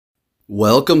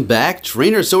Welcome back,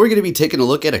 trainers. So we're going to be taking a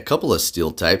look at a couple of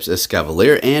steel types,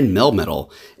 Escavalier and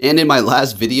Melmetal. And in my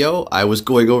last video, I was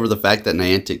going over the fact that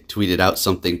Niantic tweeted out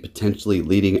something potentially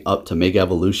leading up to Mega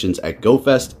Evolutions at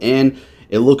GoFest, and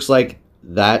it looks like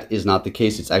that is not the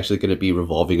case. It's actually going to be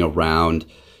revolving around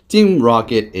Team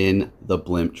Rocket in the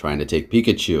blimp trying to take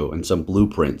Pikachu and some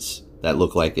blueprints that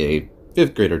look like a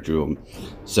 5th grader drew them.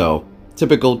 So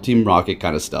typical Team Rocket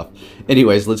kind of stuff.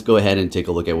 Anyways, let's go ahead and take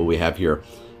a look at what we have here.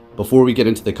 Before we get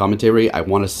into the commentary, I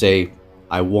want to say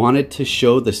I wanted to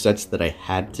show the sets that I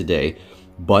had today,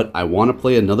 but I want to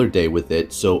play another day with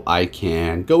it so I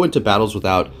can go into battles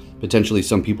without potentially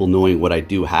some people knowing what I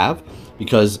do have,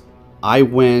 because I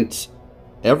went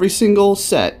every single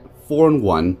set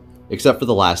 4-1 except for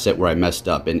the last set where I messed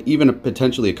up, and even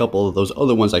potentially a couple of those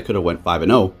other ones I could have went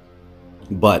 5-0,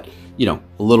 but you know,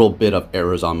 a little bit of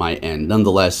errors on my end.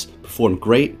 Nonetheless, performed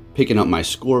great, picking up my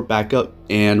score back up,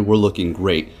 and we're looking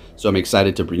great. So I'm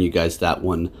excited to bring you guys that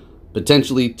one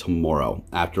potentially tomorrow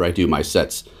after I do my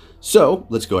sets. So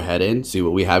let's go ahead and see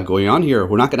what we have going on here.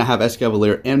 We're not going to have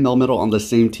Escavalier and Melmetal on the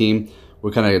same team.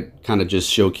 We're kind of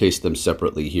just showcase them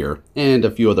separately here, and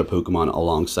a few other Pokemon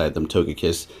alongside them.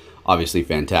 Togekiss, obviously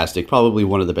fantastic, probably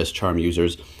one of the best charm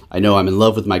users. I know I'm in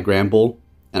love with my Gramble,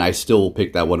 and I still will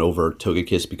pick that one over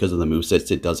Togekiss because of the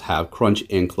movesets. It does have Crunch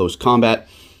and Close Combat,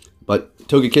 but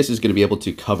Togekiss is going to be able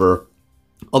to cover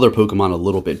other Pokemon a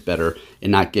little bit better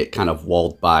and not get kind of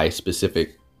walled by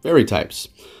specific fairy types.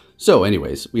 So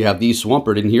anyways, we have the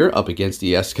Swampert in here up against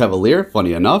the Escavalier,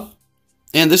 funny enough.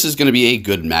 And this is going to be a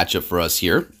good matchup for us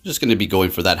here. Just going to be going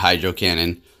for that Hydro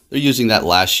Cannon. They're using that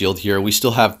last shield here. We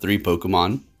still have 3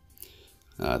 Pokemon.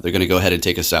 They're going to go ahead and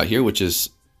take us out here, which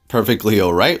is perfectly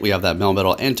alright. We have that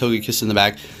Melmetal and Togekiss in the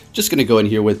back. Just going to go in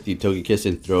here with the Togekiss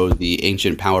and throw the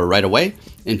Ancient Power right away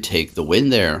and take the win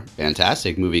there.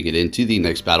 Fantastic. Moving it into the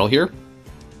next battle here.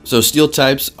 So steel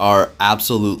types are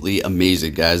absolutely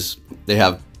amazing, guys. They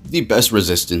have the best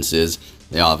resistances.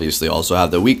 They obviously also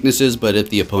have the weaknesses, but if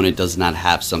the opponent does not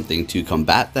have something to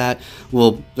combat that,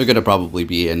 well, they're going to probably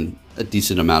be in a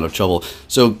decent amount of trouble.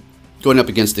 So going up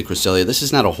against the Cresselia, this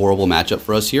is not a horrible matchup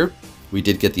for us here. We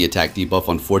did get the attack debuff,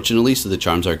 unfortunately, so the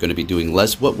charms are going to be doing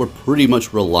less. What we're pretty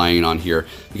much relying on here,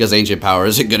 because Ancient Power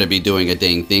isn't going to be doing a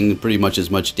dang thing, pretty much as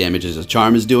much damage as a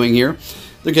charm is doing here.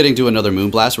 They're getting to another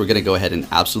Moonblast. We're going to go ahead and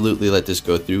absolutely let this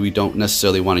go through. We don't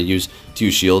necessarily want to use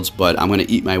 2 shields, but I'm going to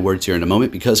eat my words here in a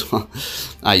moment because well,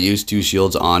 I used 2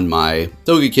 shields on my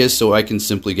Togekiss, so I can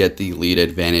simply get the lead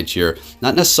advantage here.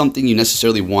 Not something you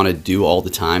necessarily want to do all the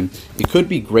time. It could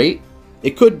be great.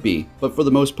 It could be, but for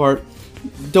the most part,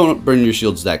 don't burn your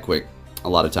shields that quick a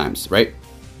lot of times, right?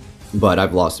 But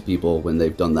I've lost people when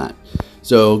they've done that.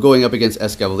 So going up against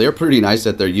Escavalier, pretty nice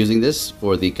that they're using this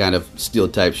for the kind of steel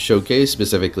type showcase,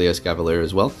 specifically Escavalier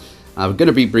as well. I'm going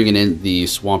to be bringing in the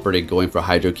Swampert and going for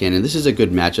Hydro Cannon. This is a good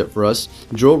matchup for us.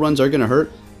 Drill runs are going to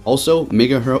hurt. Also,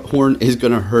 Mega Horn is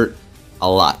going to hurt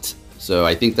a lot. So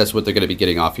I think that's what they're going to be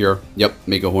getting off here. Yep,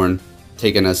 Mega Horn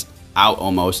taking us out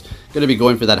almost. Going to be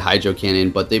going for that Hydro Cannon,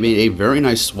 but they made a very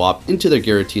nice swap into their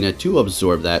Giratina to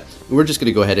absorb that. And we're just going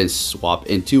to go ahead and swap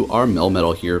into our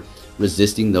Melmetal here,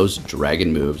 resisting those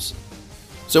dragon moves.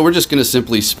 So we're just going to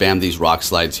simply spam these rock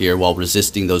slides here while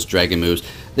resisting those dragon moves.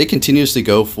 They continuously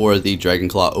go for the Dragon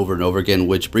Claw over and over again,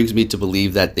 which brings me to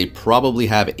believe that they probably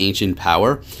have Ancient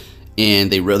Power,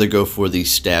 and they rather go for the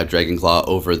stab Dragon Claw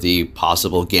over the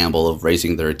possible gamble of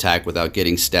raising their attack without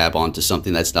getting stab onto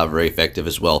something that's not very effective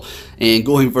as well. And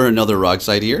going for another rock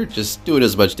slide here, just doing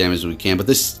as much damage as we can, but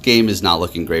this game is not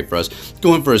looking great for us.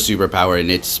 Going for a superpower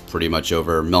and it's pretty much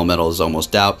over. Melmetal is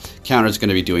almost out, Counter's going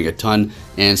to be doing a ton,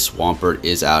 and Swampert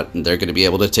is out, and they're going to be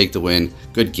able to take the win.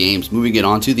 Good games. Moving it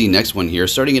on to the next one here,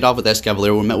 starting it off with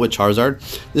Escavalier. We're met with Charizard.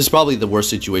 This is probably the worst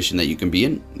situation that you can be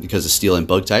in because of Steel and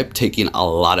Bug type, taking a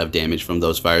lot of damage from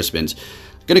those Fire Spins.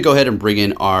 Going to go ahead and bring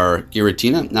in our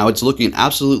Giratina. Now it's looking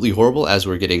absolutely horrible as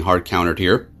we're getting hard countered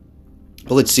here,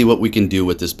 but let's see what we can do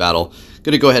with this battle.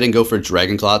 Going to go ahead and go for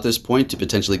Dragon Claw at this point to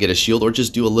potentially get a shield or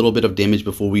just do a little bit of damage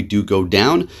before we do go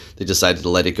down. They decided to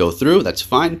let it go through. That's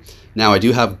fine. Now I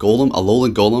do have Golem,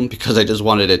 Alolan Golem, because I just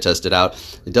wanted to test it out.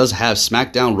 It does have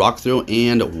Smackdown, Rock Throw,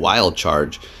 and Wild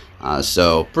Charge.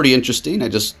 So pretty interesting. I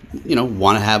just, you know,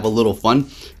 want to have a little fun,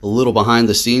 a little behind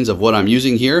the scenes of what I'm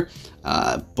using here.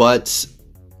 But,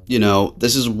 you know,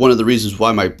 this is one of the reasons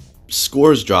why my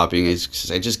score is dropping, is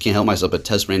because I just can't help myself but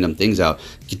test random things out,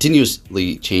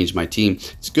 continuously change my team.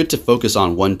 It's good to focus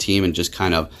on one team and just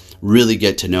kind of really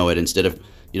get to know it instead of,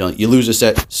 you know, you lose a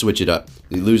set, switch it up.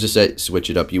 You lose a set, switch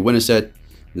it up. You win a set,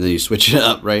 and then you switch it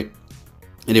up, right?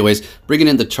 Anyways, bringing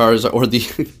in the Charizard, or the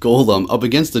Golem, up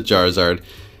against the Charizard,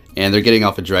 and they're getting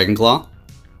off a Dragon Claw.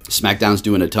 SmackDown's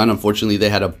doing a ton. Unfortunately, they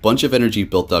had a bunch of energy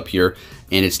built up here,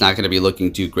 and it's not going to be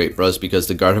looking too great for us because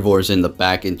the Gardevoir is in the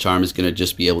back, and Charm is going to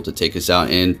just be able to take us out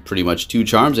in pretty much 2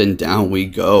 charms, and down we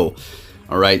go.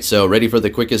 All right, so ready for the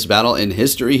quickest battle in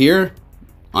history here.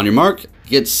 On your mark,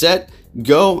 get set,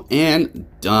 go, and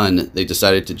done. They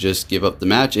decided to just give up the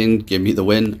match and give me the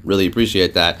win. Really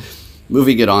appreciate that.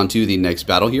 Moving it on to the next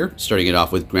battle here, starting it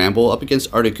off with Gramble up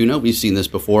against Articuno. We've seen this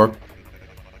before.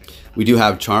 We do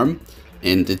have Charm,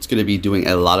 and it's going to be doing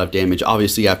a lot of damage.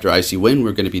 Obviously, after Icy Wind,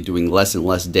 we're going to be doing less and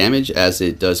less damage as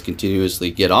it does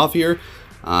continuously get off here.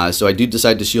 So I do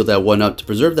decide to shield that one up to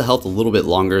preserve the health a little bit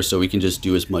longer so we can just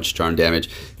do as much charm damage.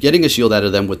 Getting a shield out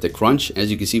of them with the crunch, as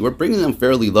you can see, we're bringing them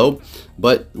fairly low,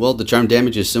 but, well, the charm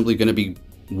damage is simply going to be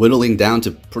whittling down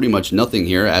to pretty much nothing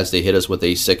here as they hit us with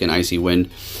a second Icy Wind.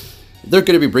 They're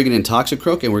going to be bringing in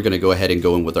Toxicroak, and we're going to go ahead and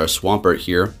go in with our Swampert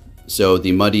here. So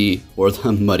the Mud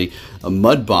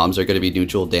Bombs are going to be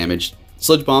neutral damage.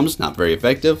 Sludge Bombs, not very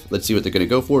effective. Let's see what they're going to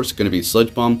go for. It's going to be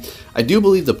Sludge Bomb. I do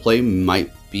believe the play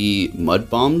might be Mud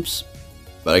Bombs,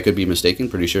 but I could be mistaken.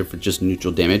 Pretty sure for just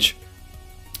neutral damage.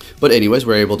 But anyways,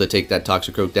 we're able to take that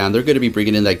Toxicroak down. They're going to be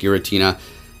bringing in that Giratina,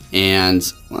 and,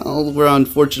 well, we're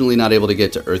unfortunately not able to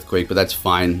get to Earthquake, but that's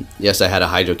fine. Yes, I had a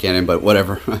Hydro Cannon, but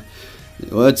whatever.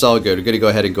 Well, it's all good. We're going to go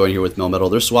ahead and go in here with Melmetal.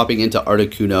 They're swapping into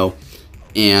Articuno.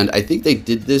 And I think they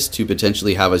did this to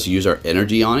potentially have us use our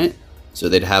energy on it. So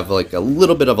they'd have like a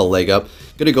little bit of a leg up.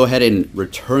 Gonna go ahead and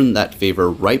return that favor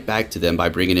right back to them by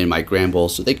bringing in my Gramble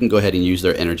so they can go ahead and use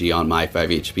their energy on my 5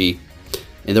 HP.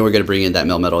 And then we're gonna bring in that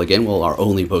Melmetal again. Well, our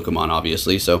only Pokemon,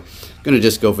 obviously. So gonna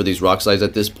just go for these Rock Slides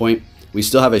at this point. We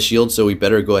still have a shield, so we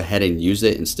better go ahead and use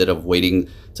it instead of waiting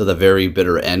to the very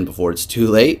bitter end before it's too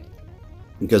late.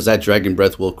 Because that Dragon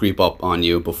Breath will creep up on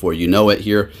you before you know it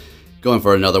here. Going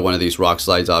for another one of these Rock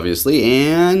Slides, obviously,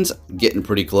 and getting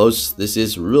pretty close. This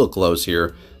is real close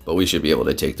here, but we should be able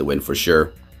to take the win for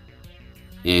sure.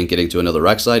 And getting to another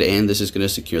Rock Slide, and this is going to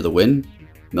secure the win.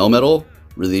 Melmetal,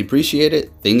 really appreciate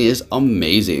it. Thing is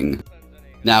amazing.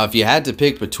 Now, if you had to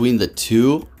pick between the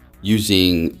two,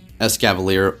 using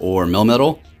Escavalier or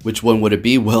Melmetal, which one would it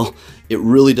be? Well, it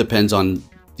really depends on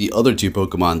the other 2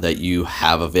 Pokemon that you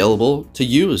have available to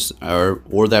use,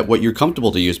 or that what you're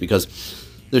comfortable to use, because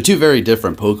they're 2 very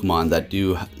different Pokemon that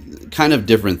do kind of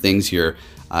different things here.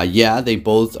 Yeah, they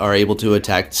both are able to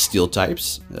attack Steel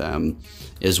types,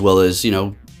 as well as, you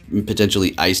know,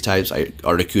 potentially Ice types,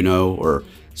 Articuno, or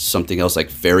something else like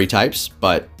Fairy types.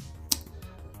 But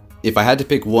if I had to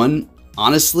pick one,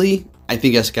 honestly, I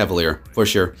think Escavalier, for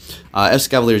sure.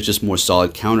 Escavalier is just more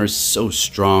solid. Counter's so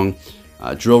strong.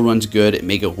 Drill Run's good.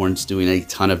 Mega Horn's doing a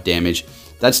ton of damage.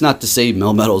 That's not to say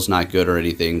Melmetal's not good or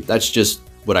anything. That's just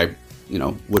what I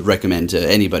would recommend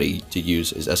to anybody to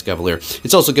use is Escavalier.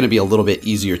 It's also going to be a little bit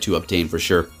easier to obtain for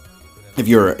sure if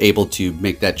you're able to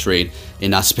make that trade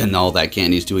and not spend all that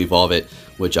candies to evolve it,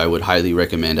 which I would highly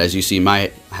recommend. As you see, my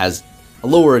has a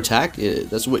lower attack.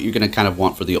 That's what you're going to kind of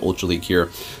want for the Ultra League here.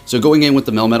 So going in with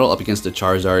the Melmetal up against the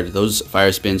Charizard, those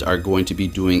Fire Spins are going to be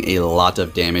doing a lot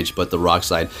of damage, but the Rock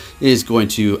Slide is going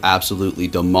to absolutely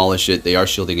demolish it. They are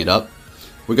shielding it up.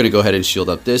 We're going to go ahead and shield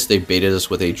up this. They baited us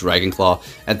with a Dragon Claw.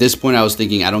 At this point, I was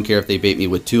thinking, I don't care if they bait me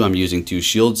with 2. I'm using 2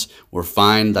 shields. We're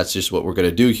fine. That's just what we're going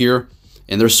to do here.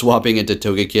 And they're swapping into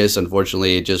Togekiss.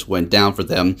 Unfortunately, it just went down for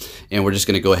them. And we're just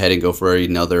going to go ahead and go for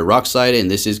another Rock Slide.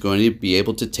 And this is going to be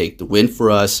able to take the win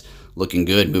for us. Looking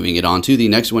good. Moving it on to the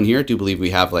next one here. I do believe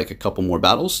we have like a couple more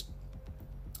battles.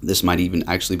 This might even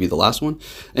actually be the last one.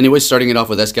 Anyway, starting it off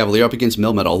with Escavalier up against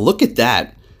Melmetal. Look at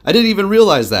that. I didn't even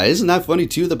realize that. Isn't that funny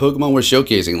too? The Pokemon we're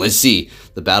showcasing. Let's see.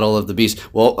 The Battle of the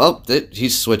Beast. Well, oh,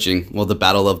 he's switching. Well, the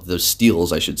Battle of the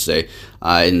Steels, I should say.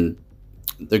 And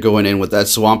they're going in with that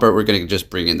Swampert. We're going to just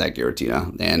bring in that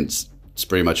Giratina. And it's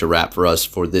pretty much a wrap for us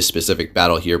for this specific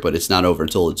battle here. But it's not over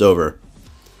until it's over.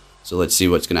 So let's see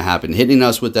what's going to happen. Hitting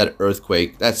us with that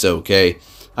Earthquake. That's okay.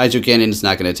 Hydro Cannon is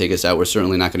not going to take us out. We're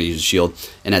certainly not going to use a shield.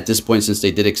 And at this point, since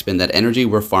they did expend that energy,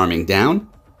 we're farming down.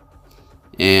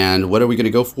 And what are we going to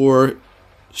go for?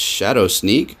 Shadow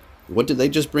Sneak. What did they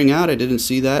just bring out? I didn't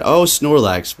see that. Oh,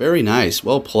 Snorlax. Very nice.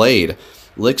 Well played.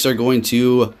 Licks are going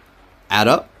to add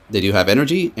up. They do have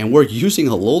energy. And we're using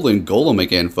a Alolan Golem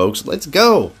again, folks. Let's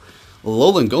go.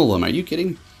 Alolan Golem. Are you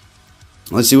kidding?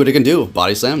 Let's see what it can do.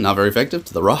 Body Slam. Not very effective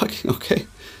to the rock. Okay.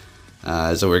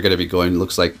 So we're going to be going,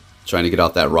 looks like, trying to get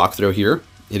off that rock throw here.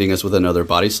 Hitting us with another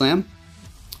Body Slam.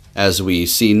 As we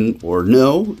seen or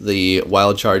know, the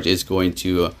Wild Charge is going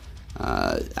to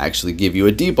actually give you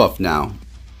a debuff now.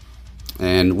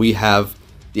 And we have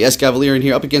the Escavalier in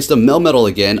here up against the Melmetal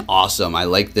again. Awesome. I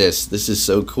like this. This is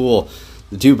so cool.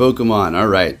 The 2 Pokemon. All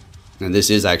right. And this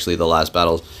is actually the last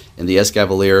battle. And the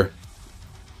Escavalier,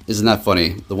 isn't that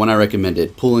funny? The one I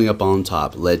recommended, pulling up on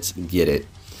top. Let's get it.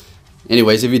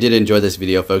 Anyways, if you did enjoy this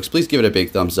video, folks, please give it a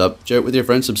big thumbs up, share it with your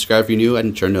friends, subscribe if you're new,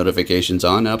 and turn notifications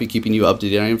on. I'll be keeping you up to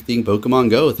date on everything Pokemon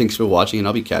Go. Thanks for watching, and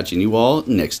I'll be catching you all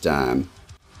next time.